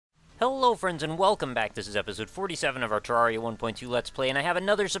Hello friends and welcome back. This is episode 47 of our Terraria 1.2 Let's Play, and I have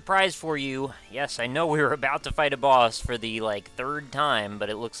another surprise for you. Yes, I know we were about to fight a boss for the, third time, but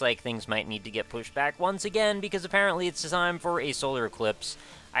it looks like things might need to get pushed back once again, because apparently it's time for a solar eclipse.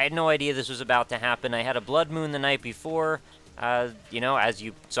 I had no idea this was about to happen. I had a blood moon the night before, as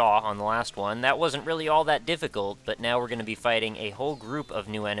you saw on the last one. That wasn't really all that difficult, but now we're going to be fighting a whole group of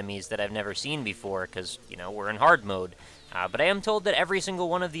new enemies that I've never seen before, because, we're in hard mode. But I am told that every single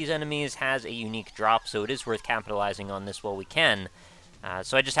one of these enemies has a unique drop, so it is worth capitalizing on this while we can.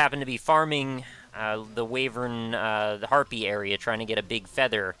 So I just happened to be farming the Wyvern, the Harpy area, trying to get a big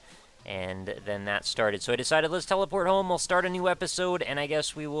feather, and then that started. So I decided, let's teleport home, we'll start a new episode, and I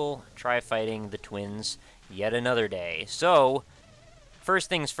guess we will try fighting the twins yet another day. So, first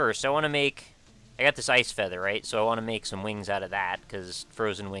things first, I got this ice feather, right? So I want to make some wings out of that, because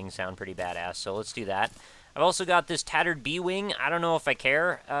frozen wings sound pretty badass, so let's do that. I've also got this tattered bee wing. I don't know if I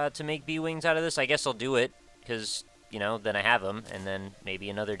care to make bee wings out of this. I guess I'll do it, because, then I have them, and then maybe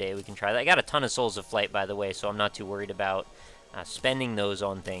another day we can try that. I got a ton of Souls of Flight, by the way, so I'm not too worried about spending those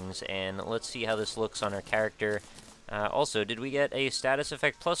on things. And let's see how this looks on our character. Also, did we get a status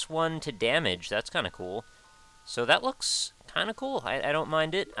effect +1 to damage? That's kind of cool. So that looks kind of cool. I don't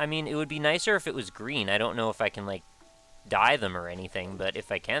mind it. I mean, it would be nicer if it was green. I don't know if I can, dye them or anything, but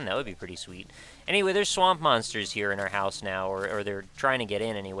if I can, that would be pretty sweet. Anyway, there's swamp monsters here in our house now, or they're trying to get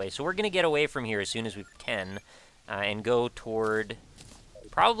in anyway, so we're going to get away from here as soon as we can, and go toward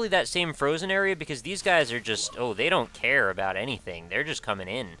probably that same frozen area, because these guys are just, they don't care about anything. They're just coming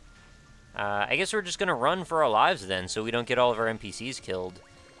in. I guess we're just going to run for our lives then, so we don't get all of our NPCs killed,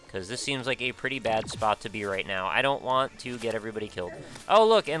 because this seems like a pretty bad spot to be right now. I don't want to get everybody killed. Oh,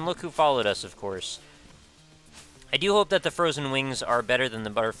 look, and look who followed us, of course. I do hope that the frozen wings are better than the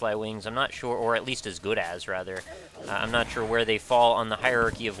butterfly wings. I'm not sure, or at least as good as, rather. I'm not sure where they fall on the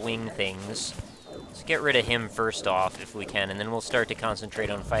hierarchy of wing things. Let's get rid of him first off, if we can, and then we'll start to concentrate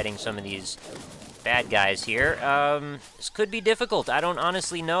on fighting some of these bad guys here. This could be difficult. I don't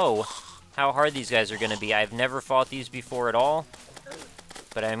honestly know how hard these guys are going to be. I've never fought these before at all,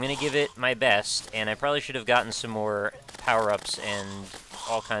 but I'm going to give it my best, and I probably should have gotten some more power-ups and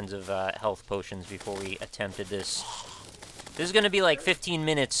all kinds of health potions before we attempted this. This is going to be like 15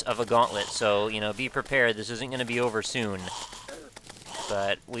 minutes of a gauntlet, so, be prepared. This isn't going to be over soon.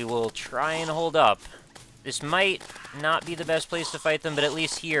 But we will try and hold up. This might not be the best place to fight them, but at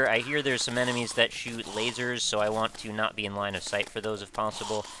least here, I hear there's some enemies that shoot lasers, so I want to not be in line of sight for those if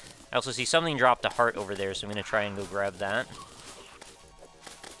possible. I also see something dropped a heart over there, so I'm going to try and go grab that.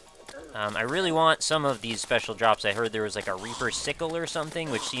 I really want some of these special drops. I heard there was like a Reaper Sickle or something,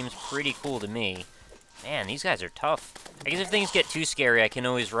 which seems pretty cool to me. Man, these guys are tough. I guess if things get too scary, I can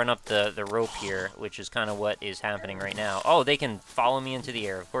always run up the rope here, which is kind of what is happening right now. Oh, they can follow me into the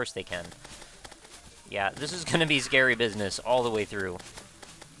air. Of course they can. Yeah, this is going to be scary business all the way through.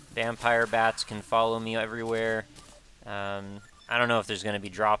 Vampire bats can follow me everywhere. I don't know if there's going to be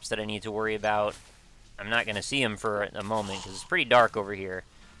drops that I need to worry about. I'm not going to see them for a moment, because it's pretty dark over here.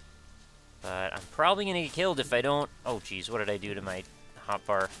 But I'm probably going to get killed if I don't... Oh, jeez, what did I do to my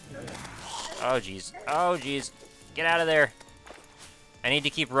hotbar? Oh, jeez. Oh, jeez. Get out of there. I need to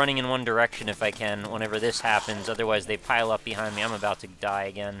keep running in one direction if I can whenever this happens. Otherwise, they pile up behind me. I'm about to die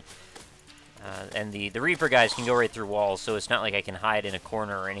again. And the Reaper guys can go right through walls, so it's not like I can hide in a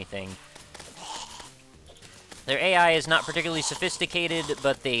corner or anything. Their AI is not particularly sophisticated,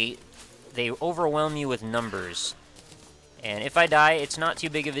 but they overwhelm you with numbers. And if I die, it's not too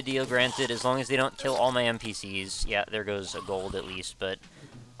big of a deal, granted, as long as they don't kill all my NPCs. Yeah, there goes a gold at least, but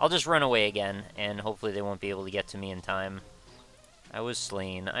I'll just run away again, and hopefully they won't be able to get to me in time. I was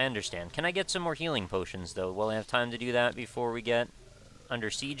slain. I understand. Can I get some more healing potions, though? Will I have time to do that before we get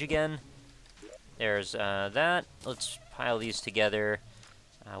under siege again? There's that. Let's pile these together.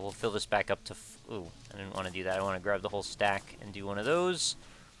 We'll fill this back up to... Ooh, I didn't want to do that. I want to grab the whole stack and do one of those.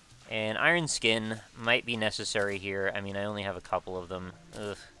 And iron skin might be necessary here. I mean, I only have a couple of them.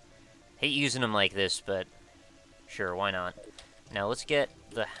 Ugh. Hate using them like this, but sure, why not? Now, let's get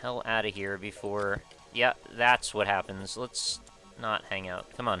the hell out of here before... Yeah, that's what happens. Let's not hang out.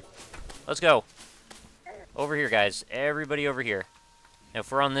 Come on. Let's go. Over here, guys. Everybody over here. Now,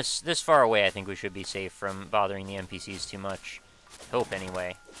 if we're on this far away, I think we should be safe from bothering the NPCs too much. Hope,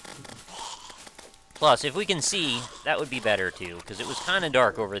 anyway. Plus, if we can see, that would be better, too, because it was kind of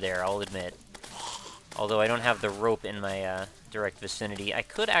dark over there, I'll admit. Although I don't have the rope in my direct vicinity. I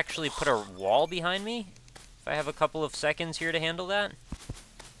could actually put a wall behind me, if I have a couple of seconds here to handle that.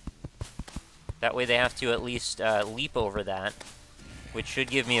 That way they have to at least leap over that, which should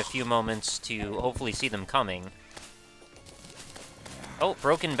give me a few moments to hopefully see them coming. Oh,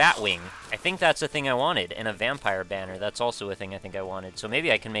 broken bat wing. I think that's a thing I wanted. And a vampire banner. That's also a thing I think I wanted. So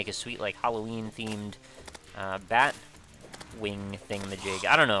maybe I can make a sweet, like, Halloween-themed bat wing thingamajig.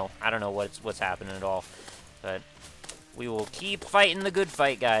 I don't know. I don't know what's happening at all. But we will keep fighting the good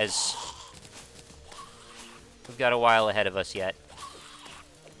fight, guys. We've got a while ahead of us yet.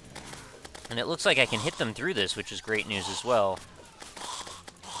 And it looks like I can hit them through this, which is great news as well.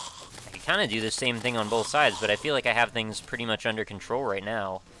 I can kind of do the same thing on both sides, but I feel like I have things pretty much under control right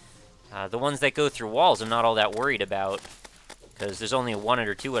now. The ones that go through walls I'm not all that worried about, because there's only one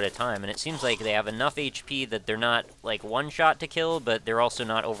or two at a time, and it seems like they have enough HP that they're not, like, one shot to kill, but they're also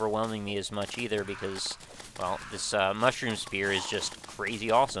not overwhelming me as much either, because, well, this mushroom spear is just crazy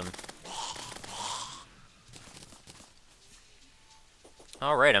awesome.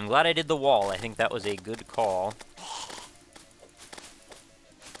 Alright, I'm glad I did the wall. I think that was a good call.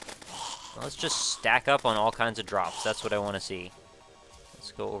 Well, let's just stack up on all kinds of drops. That's what I want to see.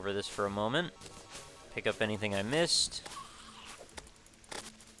 Let's go over this for a moment. Pick up anything I missed.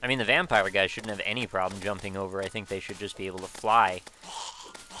 I mean, the vampire guys shouldn't have any problem jumping over. I think they should just be able to fly.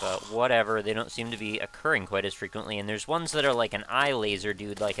 But whatever, they don't seem to be occurring quite as frequently. And there's ones that are like an eye laser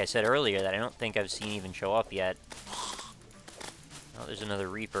dude, like I said earlier, that I don't think I've seen even show up yet. Oh, there's another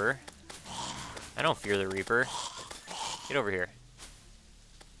Reaper. I don't fear the Reaper. Get over here.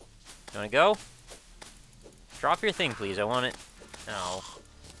 You wanna go? Drop your thing, please. I want it. No.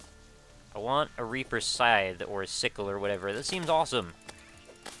 I want a Reaper scythe or a sickle or whatever. That seems awesome.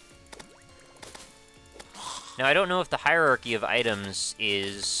 Now, I don't know if the hierarchy of items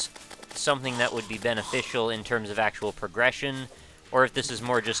is something that would be beneficial in terms of actual progression, or if this is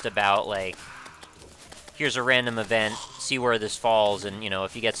more just about, like, here's a random event, see where this falls, and, you know,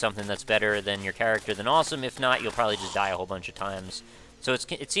 if you get something that's better than your character, then awesome. If not, you'll probably just die a whole bunch of times. So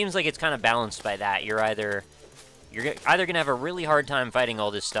it seems like it's kind of balanced by that. You're either going to have a really hard time fighting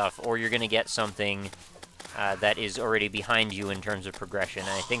all this stuff, or you're going to get something that is already behind you in terms of progression.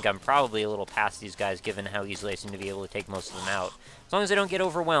 And I think I'm probably a little past these guys, given how easily I seem to be able to take most of them out. As long as I don't get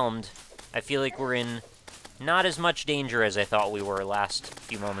overwhelmed, I feel like we're in not as much danger as I thought we were last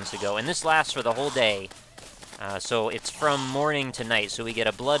few moments ago. And this lasts for the whole day. So it's from morning to night, so we get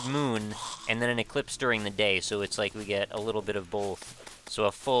a blood moon and then an eclipse during the day, so it's like we get a little bit of both. So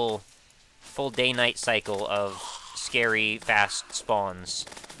a full day-night cycle of scary, fast spawns.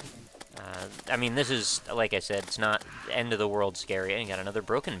 I mean, this is, like I said, it's not end of the world scary. I got another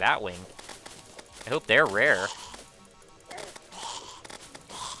broken batwing. I hope they're rare.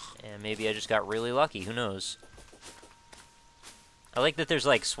 And maybe I just got really lucky, who knows. I like that there's,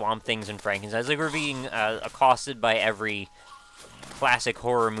 like, swamp things and Frankensteins. Like, we're being accosted by every classic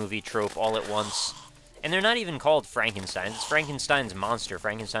horror movie trope all at once. And they're not even called Frankensteins. It's Frankenstein's monster.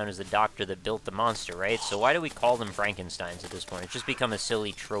 Frankenstein is the doctor that built the monster, right? So why do we call them Frankensteins at this point? It's just become a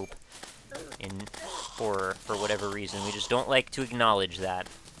silly trope in horror for whatever reason. We just don't like to acknowledge that.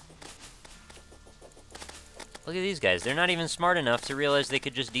 Look at these guys. They're not even smart enough to realize they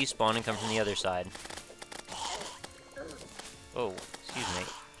could just despawn and come from the other side. Oh, excuse me.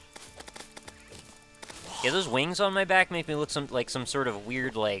 Yeah, those wings on my back make me look like some sort of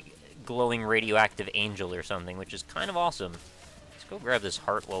weird, like, glowing radioactive angel or something, which is kind of awesome. Let's go grab this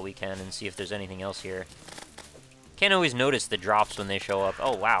heart while we can and see if there's anything else here. Can't always notice the drops when they show up.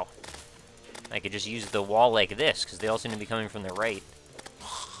 Oh, wow. I could just use the wall like this, because they all seem to be coming from the right.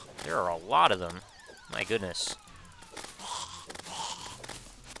 There are a lot of them. My goodness.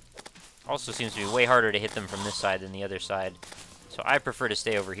 Also seems to be way harder to hit them from this side than the other side. So I prefer to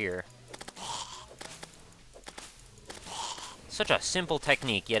stay over here. Such a simple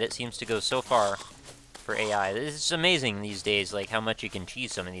technique, yet it seems to go so far for AI. It's amazing these days, like, how much you can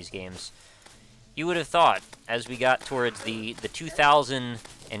cheese some of these games. You would have thought, as we got towards the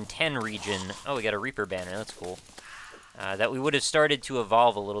 2010 region... Oh, we got a Reaper banner, that's cool. That we would have started to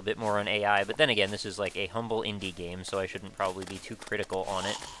evolve a little bit more on AI, but then again, this is like a humble indie game, so I shouldn't probably be too critical on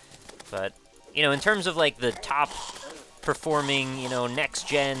it. But, you know, in terms of, like, the top performing, you know,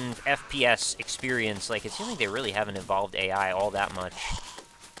 next-gen FPS experience, like, it seems like they really haven't evolved AI all that much.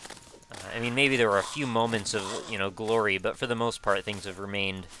 I mean, maybe there were a few moments of, you know, glory, but for the most part, things have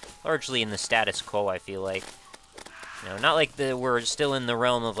remained largely in the status quo, I feel like. You know, not like we're still in the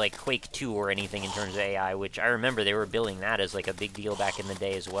realm of, like, Quake 2 or anything in terms of AI, which I remember they were billing that as, like, a big deal back in the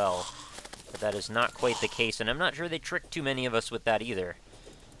day as well. But that is not quite the case, and I'm not sure they tricked too many of us with that either.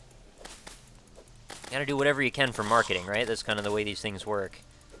 You gotta do whatever you can for marketing, right? That's kind of the way these things work.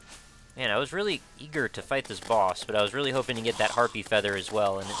 Man, I was really eager to fight this boss, but I was really hoping to get that harpy feather as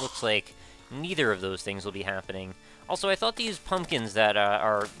well, and it looks like neither of those things will be happening. Also, I thought these pumpkins that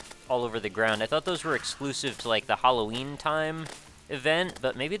are all over the ground, I thought those were exclusive to, like, the Halloween time. event,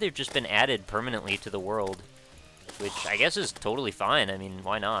 but maybe they've just been added permanently to the world, which I guess is totally fine. I mean,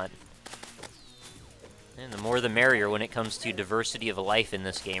 why not? And the more the merrier when it comes to diversity of life in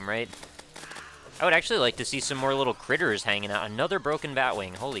this game, right? I would actually like to see some more little critters hanging out. Another broken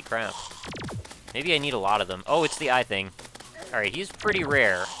batwing. Holy crap. Maybe I need a lot of them. Oh, it's the eye thing. Alright, he's pretty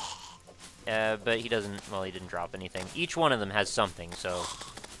rare. But he doesn't... Well, he didn't drop anything. Each one of them has something, so...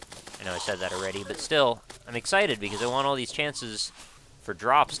 I know I said that already, but still, I'm excited because I want all these chances for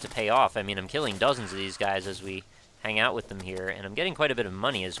drops to pay off. I mean, I'm killing dozens of these guys as we hang out with them here, and I'm getting quite a bit of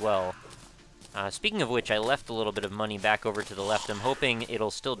money as well. Speaking of which, I left a little bit of money back over to the left. I'm hoping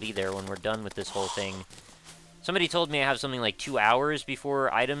it'll still be there when we're done with this whole thing. Somebody told me I have something like 2 hours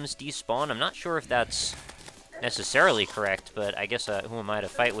before items despawn. I'm not sure if that's necessarily correct, but I guess who am I to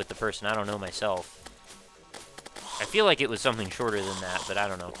fight with the person I don't know myself? I feel like it was something shorter than that, but I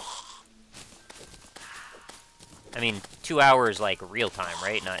don't know. I mean, 2 hours like real time,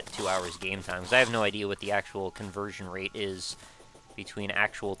 right? Not 2 hours game time, because I have no idea what the actual conversion rate is between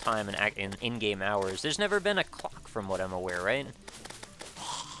actual time and in-game hours. There's never been a clock from what I'm aware, right?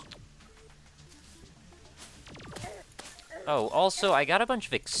 Oh, also, I got a bunch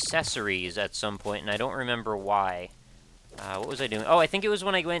of accessories at some point, and I don't remember why. What was I doing? Oh, I think it was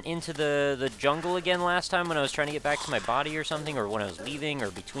when I went into the jungle again last time when I was trying to get back to my body or something, or when I was leaving,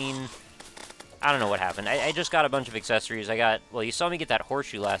 or between... I don't know what happened. I just got a bunch of accessories. I got... Well, you saw me get that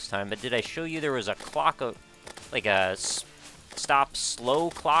horseshoe last time, but did I show you there was a clock, like a stop-slow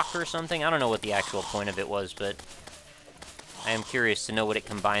clock or something? I don't know what the actual point of it was, but I am curious to know what it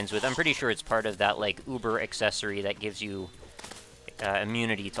combines with. I'm pretty sure it's part of that, like, Uber accessory that gives you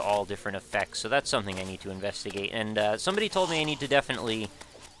immunity to all different effects, so that's something I need to investigate. And somebody told me I need to definitely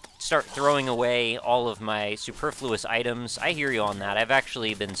start throwing away all of my superfluous items. I hear you on that. I've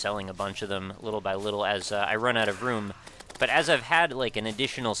actually been selling a bunch of them little by little as I run out of room. But as I've had, like, an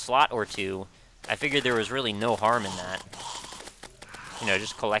additional slot or two, I figured there was really no harm in that. You know,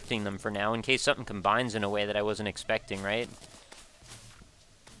 just collecting them for now in case something combines in a way that I wasn't expecting, right?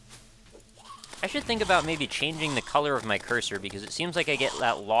 I should think about maybe changing the color of my cursor because it seems like I get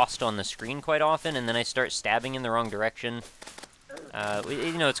that lost on the screen quite often and then I start stabbing in the wrong direction.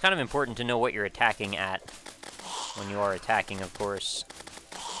 You know, it's kind of important to know what you're attacking at when you are attacking, of course.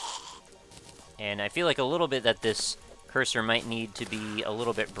 And I feel like a little bit that this cursor might need to be a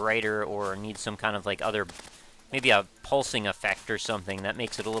little bit brighter or need some kind of, like, other... Maybe a pulsing effect or something that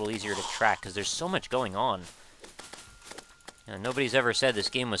makes it a little easier to track, because there's so much going on. You know, nobody's ever said this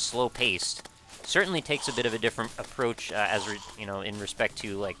game was slow-paced. Certainly takes a bit of a different approach, you know, in respect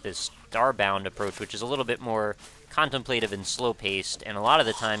to, like, this Starbound approach, which is a little bit more contemplative and slow-paced, and a lot of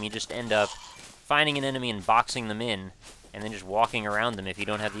the time you just end up finding an enemy and boxing them in, and then just walking around them if you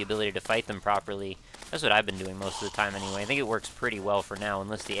don't have the ability to fight them properly. That's what I've been doing most of the time anyway. I think it works pretty well for now,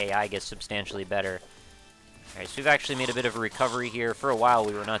 unless the AI gets substantially better. Alright, so we've actually made a bit of a recovery here. For a while,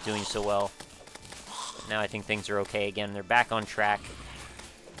 we were not doing so well. But now I think things are okay again. They're back on track.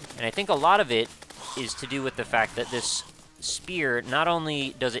 And I think a lot of it is to do with the fact that this spear, not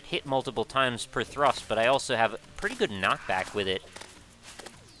only does it hit multiple times per thrust, but I also have pretty good knockback with it.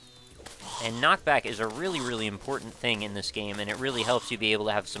 And knockback is a really, really important thing in this game, and it really helps you be able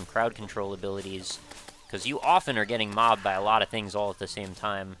to have some crowd control abilities, because you often are getting mobbed by a lot of things all at the same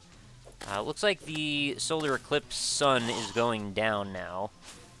time. Looks like the solar eclipse sun is going down now.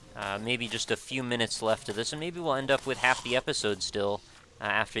 Maybe just a few minutes left of this, and maybe we'll end up with half the episode still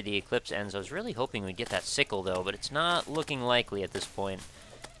after the eclipse ends. I was really hoping we'd get that sickle, though, but it's not looking likely at this point.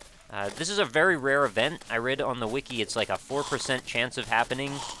 This is a very rare event. I read on the wiki it's like a 4% chance of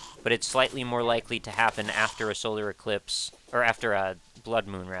happening, but it's slightly more likely to happen after a solar eclipse, or after a blood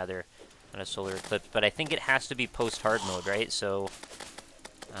moon, rather, not a solar eclipse. But I think it has to be post-hard mode, right? So...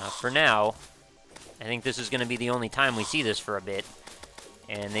 for now, I think this is going to be the only time we see this for a bit.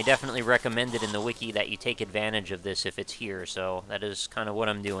 And they definitely recommended in the wiki that you take advantage of this if it's here, so that is kind of what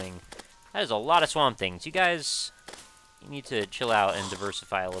I'm doing. That is a lot of Swamp Things. You guys, you need to chill out and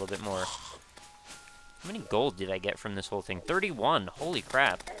diversify a little bit more. How many gold did I get from this whole thing? 31! Holy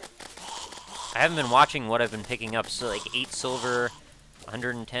crap. I haven't been watching what I've been picking up, so like 8 silver,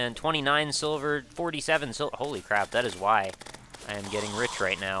 110, 29 silver, 47 silver. Holy crap, that is why I am getting rich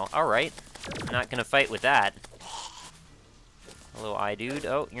right now. Alright, I'm not gonna fight with that. Hello, dude.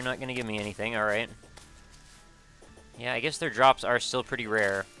 Oh, you're not gonna give me anything, alright. Yeah, I guess their drops are still pretty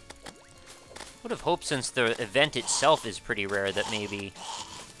rare. Would have hoped, since the event itself is pretty rare, that maybe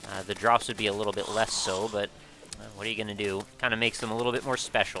the drops would be a little bit less so, but what are you gonna do? Kind of makes them a little bit more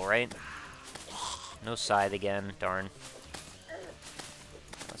special, right? No scythe again, darn.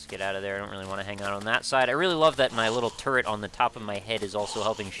 Let's get out of there. I don't really want to hang out on that side. I really love that my little turret on the top of my head is also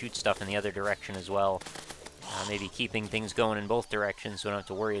helping shoot stuff in the other direction as well. Maybe keeping things going in both directions so I don't have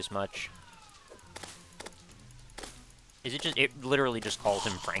to worry as much. Is it just... It literally just calls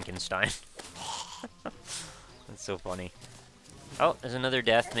him Frankenstein. That's so funny. Oh, there's another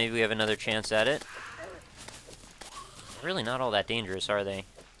death. Maybe we have another chance at it. They're really not all that dangerous, are they?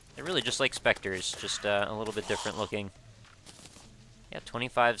 They're really just like specters, just a little bit different looking. Yeah,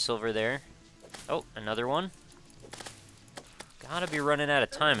 25 silver there. Oh, another one. Gotta be running out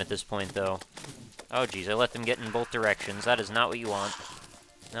of time at this point, though. Oh, geez, I let them get in both directions. That is not what you want.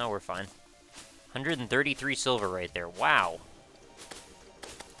 No, we're fine. 133 silver right there. Wow.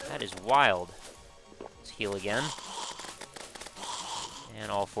 That is wild. Let's heal again.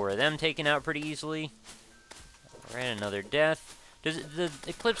 And all 4 of them taken out pretty easily. Alright, another death. The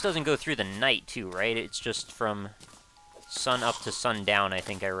eclipse doesn't go through the night, too, right? It's just from sun up to sundown, I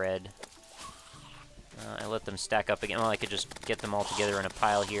think I read. I let them stack up again. Well, I could just get them all together in a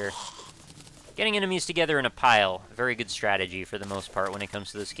pile here. Getting enemies together in a pile. Very good strategy for the most part when it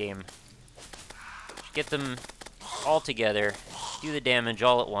comes to this game. Get them all together. Do the damage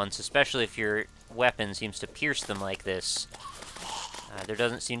all at once, especially if your weapon seems to pierce them like this. There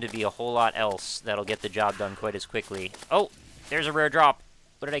doesn't seem to be a whole lot else that'll get the job done quite as quickly. Oh, there's a rare drop.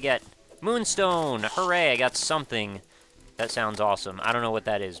 What did I get? Moonstone! Hooray, I got something. That sounds awesome. I don't know what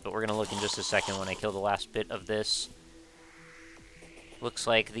that is, but we're going to look in just a second when I kill the last bit of this. Looks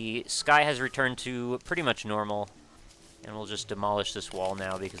like the sky has returned to pretty much normal. And we'll just demolish this wall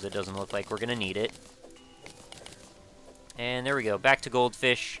now because it doesn't look like we're going to need it. And there we go. Back to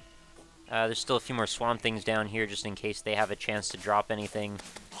goldfish. There's still a few more swamp things down here just in case they have a chance to drop anything.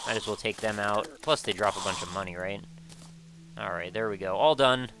 Might as well take them out. Plus they drop a bunch of money, right? Alright, there we go. All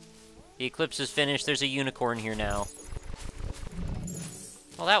done. The eclipse is finished. There's a unicorn here now.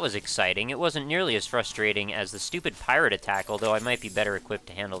 Well, that was exciting. It wasn't nearly as frustrating as the stupid pirate attack, although I might be better equipped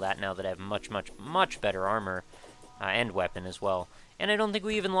to handle that now that I have much, much, much better armor and weapon as well. And I don't think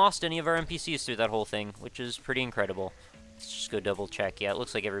we even lost any of our NPCs through that whole thing, which is pretty incredible. Let's just go double check. Yeah, it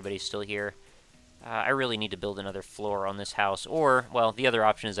looks like everybody's still here. I really need to build another floor on this house. Or, well, the other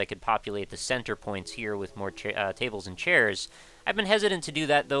option is I could populate the center points here with more tables and chairs. I've been hesitant to do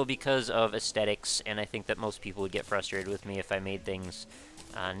that, though, because of aesthetics, and I think that most people would get frustrated with me if I made things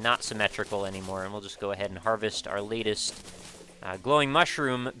not symmetrical anymore. And we'll just go ahead and harvest our latest glowing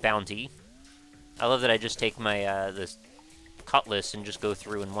mushroom bounty. I love that I just take my this cutlass and just go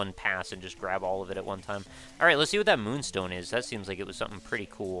through in one pass and just grab all of it at one time. Alright, let's see what that moonstone is. That seems like it was something pretty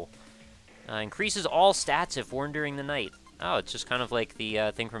cool. Increases all stats if worn during the night. Oh, it's just kind of like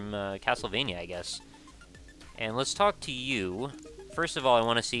the thing from Castlevania, I guess. And let's talk to you. First of all, I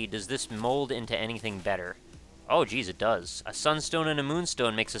want to see, does this mold into anything better? Oh, geez, it does. A sunstone and a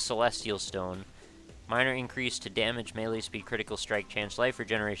moonstone makes a celestial stone. Minor increase to damage, melee speed, critical strike, chance, life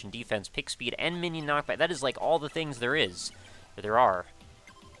regeneration, defense, pick speed, and minion knockback. That is like all the things there is. Or there are.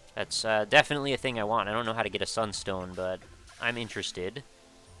 That's definitely a thing I want. I don't know how to get a sunstone, but I'm interested.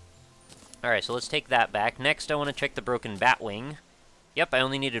 Alright, so let's take that back. Next, I want to check the broken batwing. Yep, I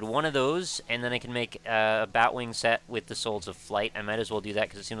only needed one of those, and then I can make a batwing set with the souls of flight. I might as well do that,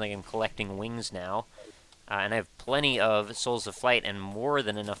 because it seems like I'm collecting wings now. And I have plenty of souls of flight and more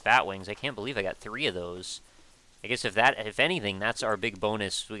than enough batwings. I can't believe I got 3 of those. I guess if anything, that's our big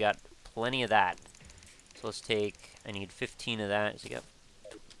bonus. We got plenty of that. So let's take, I need 15 of that. So you got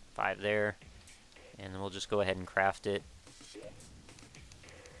 5 there. And then we'll just go ahead and craft it.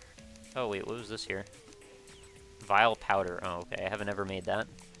 Oh, wait, what was this here? Vile powder. Oh, okay, I haven't ever made that.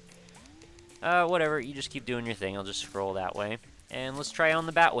 Whatever, you just keep doing your thing. I'll just scroll that way. And let's try on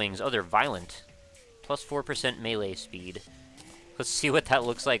the batwings. Oh, they're violent. Plus 4% melee speed. Let's see what that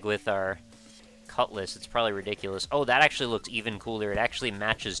looks like with our cutlass. It's probably ridiculous. Oh, that actually looks even cooler. It actually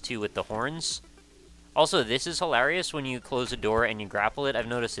matches, too, with the horns. Also, this is hilarious when you close a door and you grapple it. I've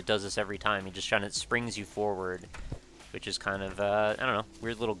noticed it does this every time. It springs you forward, which is kind of, I don't know,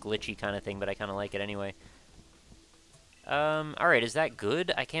 weird little glitchy kind of thing, but I kind of like it anyway. Alright, is that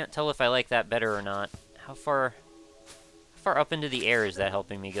good? I can't tell if I like that better or not. How far up into the air is that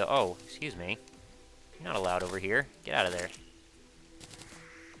helping me go? Oh, excuse me. You're not allowed over here. Get out of there.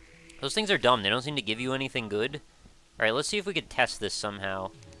 Those things are dumb. They don't seem to give you anything good. Alright, let's see if we could test this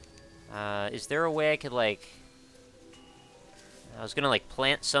somehow. Is there a way I could, like... I was gonna, like,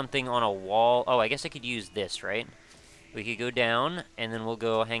 plant something on a wall. Oh, I guess I could use this, right? We could go down, and then we'll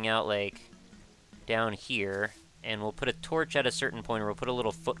go hang out, like, down here. And we'll put a torch at a certain point, or we'll put a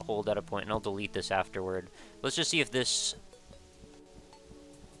little foothold at a point, and I'll delete this afterward. Let's just see if this...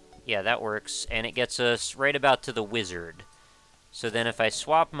 Yeah, that works. And it gets us right about to the wizard. So then if I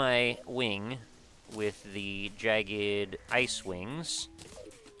swap my wing with the jagged ice wings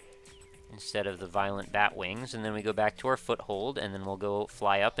instead of the violent bat wings, and then we go back to our foothold, and then we'll go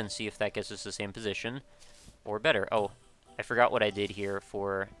fly up and see if that gets us the same position, or better. Oh, I forgot what I did here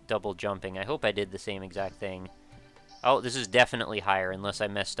for double jumping. I hope I did the same exact thing. Oh, this is definitely higher, unless I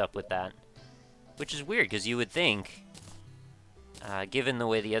messed up with that. Which is weird, because you would think, given the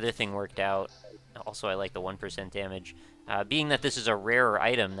way the other thing worked out, also I like the 1% damage, being that this is a rarer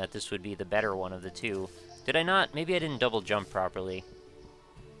item, that this would be the better one of the two. Did I not? Maybe I didn't double jump properly.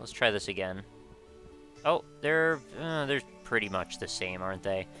 Let's try this again. Oh, they're pretty much the same, aren't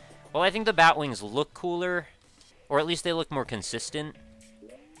they? Well, I think the Batwings look cooler, or at least they look more consistent,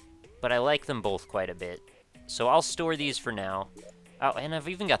 but I like them both quite a bit. So I'll store these for now. Oh, and I've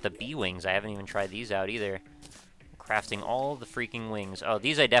even got the B-Wings. I haven't even tried these out either. Crafting all the freaking wings. Oh,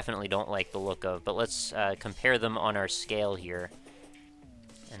 these I definitely don't like the look of, but let's compare them on our scale here.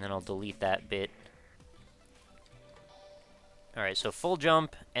 And then I'll delete that bit. Alright, so full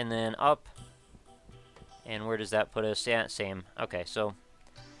jump, and then up. And where does that put us? Yeah, same. Okay, so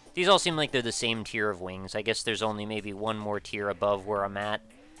these all seem like they're the same tier of wings. I guess there's only maybe one more tier above where I'm at.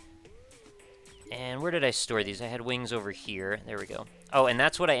 And where did I store these? I had wings over here. There we go. Oh, and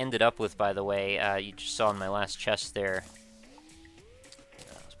that's what I ended up with, by the way. You just saw in my last chest there.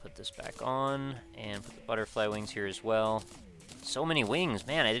 Let's put this back on, and put the butterfly wings here as well. So many wings.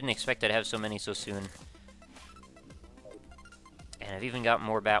 Man, I didn't expect I'd have so many so soon. And I've even got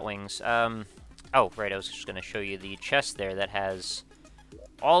more bat wings. Oh, right, I was just going to show you the chest there that has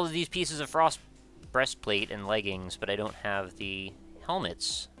all of these pieces of frost breastplate and leggings, but I don't have the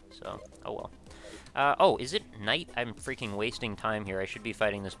helmets, so, oh well. Oh, is it night? I'm freaking wasting time here. I should be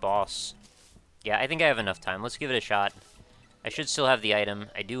fighting this boss. Yeah, I think I have enough time. Let's give it a shot. I should still have the item.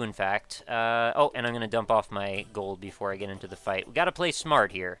 I do, in fact. Oh, and I'm going to dump off my gold before I get into the fight. We got to play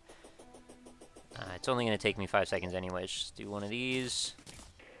smart here. It's only going to take me 5 seconds anyways. Just do one of these.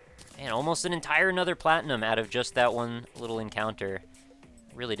 Man, almost an entire another platinum out of just that one little encounter.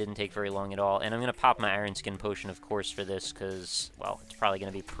 Really didn't take very long at all. And I'm going to pop my Iron Skin Potion, of course, for this, because, well, it's probably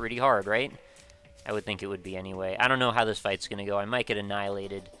going to be pretty hard, right? I would think it would be anyway. I don't know how this fight's going to go. I might get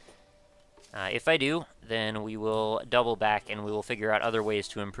annihilated. If I do, then we will double back, and we will figure out other ways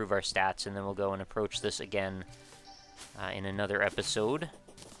to improve our stats, and then we'll go and approach this again in another episode.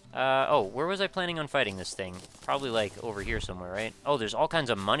 Oh, where was I planning on fighting this thing? Probably, like, over here somewhere, right? Oh, there's all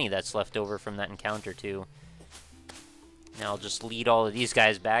kinds of money that's left over from that encounter, too. Now I'll just lead all of these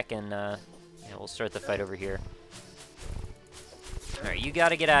guys back, and yeah, we'll start the fight over here. Alright, you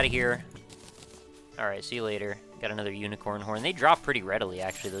gotta get out of here. Alright, see you later. Got another unicorn horn. They drop pretty readily,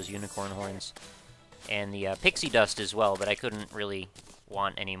 actually, those unicorn horns. And the pixie dust as well, but I couldn't really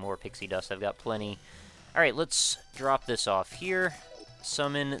want any more pixie dust. I've got plenty. Alright, let's drop this off here.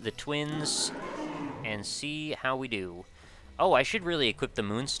 Summon the twins, and see how we do. Oh, I should really equip the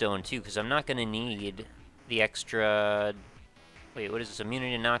Moonstone, too, because I'm not going to need the extra... Wait, what is this?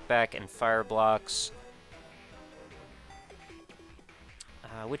 Immunity to knockback and fire blocks.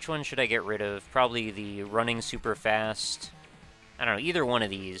 Which one should I get rid of? Probably the running super fast. I don't know, either one of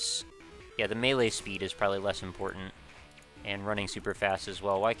these. Yeah, the melee speed is probably less important. And running super fast as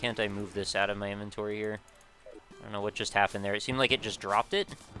well. Why can't I move this out of my inventory here? I don't know what just happened there. It seemed like it just dropped it.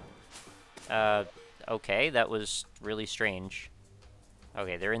 Okay, that was really strange.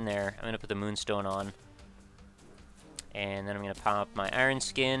 Okay, they're in there. I'm going to put the Moonstone on. And then I'm going to pop my Iron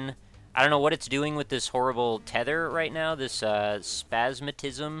Skin. I don't know what it's doing with this horrible tether right now, this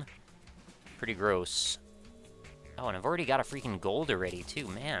spasmatism. Pretty gross. Oh, and I've already got a freaking gold already, too,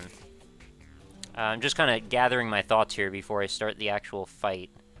 man. I'm just kind of gathering my thoughts here before I start the actual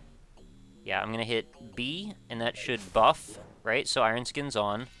fight. Yeah, I'm going to hit B, and that should buff, right? So Iron Skin's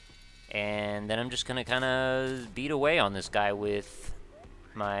on. And then I'm just going to kind of beat away on this guy with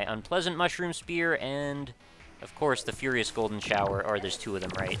my Unpleasant Mushroom Spear and... of course, the Furious Golden Shower, or there's two of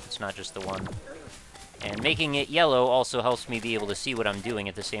them, right? It's not just the one. And making it yellow also helps me be able to see what I'm doing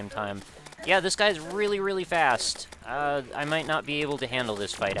at the same time. Yeah, this guy's really, really fast. I might not be able to handle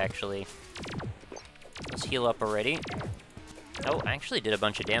this fight, actually. Let's heal up already. Oh, I actually did a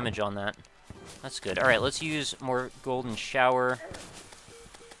bunch of damage on that. That's good. Alright, let's use more Golden Shower.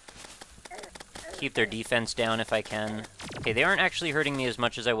 Keep their defense down if I can. Okay, they aren't actually hurting me as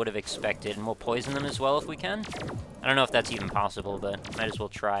much as I would have expected, and we'll poison them as well if we can. I don't know if that's even possible, but might as well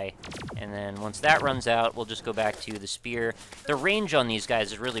try. And then once that runs out, we'll just go back to the spear. The range on these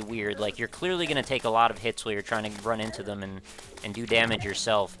guys is really weird. Like, you're clearly going to take a lot of hits while you're trying to run into them and do damage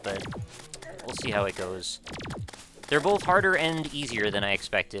yourself, but we'll see how it goes. They're both harder and easier than I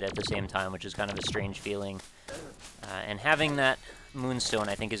expected at the same time, which is kind of a strange feeling. And having that Moonstone,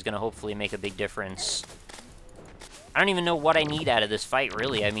 I think, is going to hopefully make a big difference. I don't even know what I need out of this fight,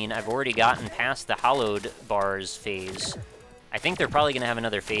 really. I mean, I've already gotten past the Hollowed Bars phase. I think they're probably going to have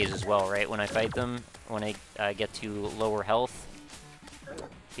another phase as well, right, when I fight them, when I get to lower health.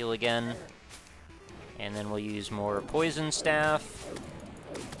 Heal again. And then we'll use more Poison Staff.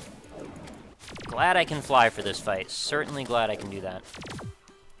 Glad I can fly for this fight. Certainly glad I can do that.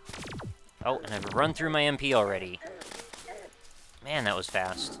 Oh, and I've run through my MP already. Man, that was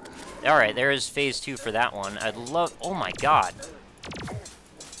fast. Alright, there is phase 2 for that one. I'd love... Oh my god.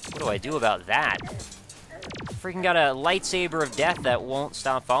 What do I do about that? Freaking got a lightsaber of death that won't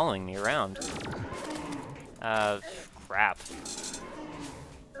stop following me around. Crap.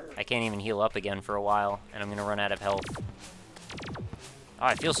 I can't even heal up again for a while, and I'm gonna run out of health. Oh,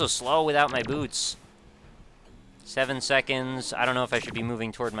 I feel so slow without my boots. 7 seconds. I don't know if I should be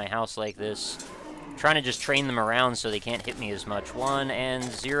moving toward my house like this. I'm trying to just train them around so they can't hit me as much. 1 and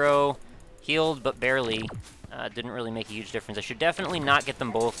 0. Healed, but barely. Didn't really make a huge difference. I should definitely not get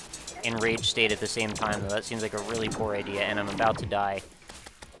them both in rage state at the same time, though. That seems like a really poor idea, and I'm about to die.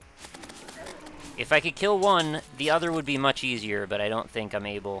 If I could kill one, the other would be much easier, but I don't think I'm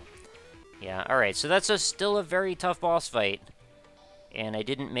able. Yeah, alright, so that's still a very tough boss fight. And I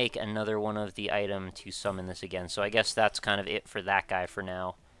didn't make another one of the item to summon this again, so I guess that's kind of it for that guy for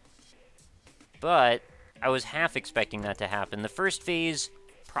now. But I was half expecting that to happen. The first phase,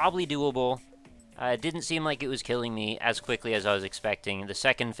 probably doable. It didn't seem like it was killing me as quickly as I was expecting. The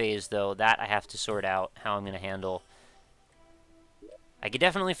second phase, though, that I have to sort out how I'm going to handle. I could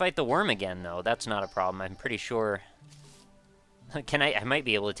definitely fight the worm again, though. That's not a problem. I'm pretty sure... I might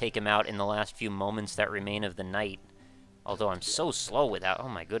be able to take him out in the last few moments that remain of the night. Although I'm so slow without... Oh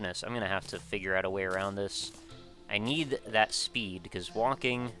my goodness, I'm going to have to figure out a way around this. I need that speed, because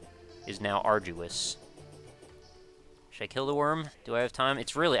walking is now arduous. Should I kill the worm? Do I have time?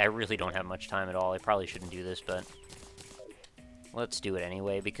 I really don't have much time at all. I probably shouldn't do this, but... let's do it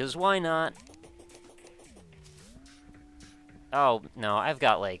anyway, because why not? Oh, no, I've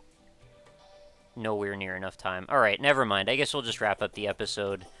got, like, nowhere near enough time. Alright, never mind. I guess we'll just wrap up the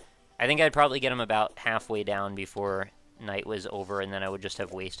episode. I think I'd probably get him about halfway down before night was over, and then I would just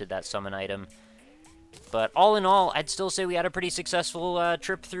have wasted that summon item. But all in all, I'd still say we had a pretty successful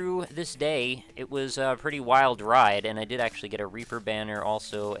trip through this day. It was a pretty wild ride, and I did actually get a Reaper banner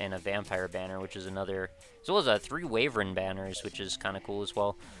also, and a Vampire banner, which is another... as well as 3 Wyvern banners, which is kind of cool as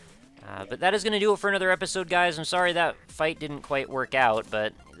well. But that is going to do it for another episode, guys. I'm sorry that fight didn't quite work out,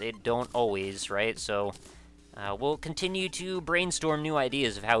 but they don't always, right? So we'll continue to brainstorm new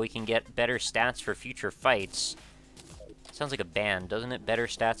ideas of how we can get better stats for future fights. Sounds like a band, doesn't it? Better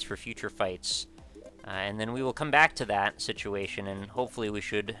stats for future fights. And then we will come back to that situation, and hopefully we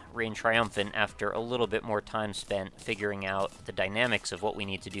should reign triumphant after a little bit more time spent figuring out the dynamics of what we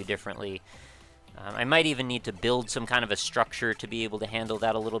need to do differently. I might even need to build some kind of a structure to be able to handle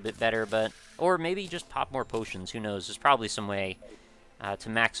that a little bit better, but... or maybe just pop more potions, who knows? There's probably some way to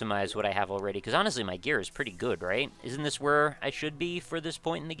maximize what I have already, because honestly my gear is pretty good, right? Isn't this where I should be for this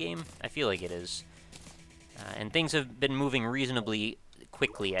point in the game? I feel like it is. And things have been moving reasonably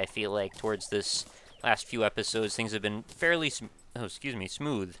quickly, I feel like, towards this last few episodes. Things have been fairly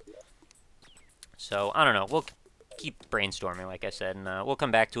smooth. So, I don't know. We'll keep brainstorming, like I said, and we'll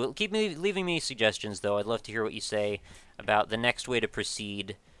come back to it. Keep leaving me suggestions, though. I'd love to hear what you say about the next way to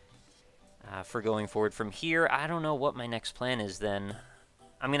proceed for going forward from here. I don't know what my next plan is, then.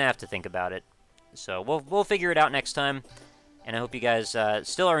 I'm going to have to think about it. So, we'll figure it out next time. And I hope you guys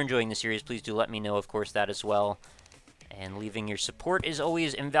still are enjoying the series. Please do let me know, of course, that as well. And leaving your support is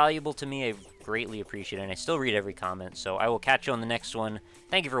always invaluable to me. I greatly appreciate it, and I still read every comment. So I will catch you on the next one.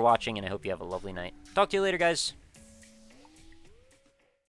 Thank you for watching, and I hope you have a lovely night. Talk to you later, guys.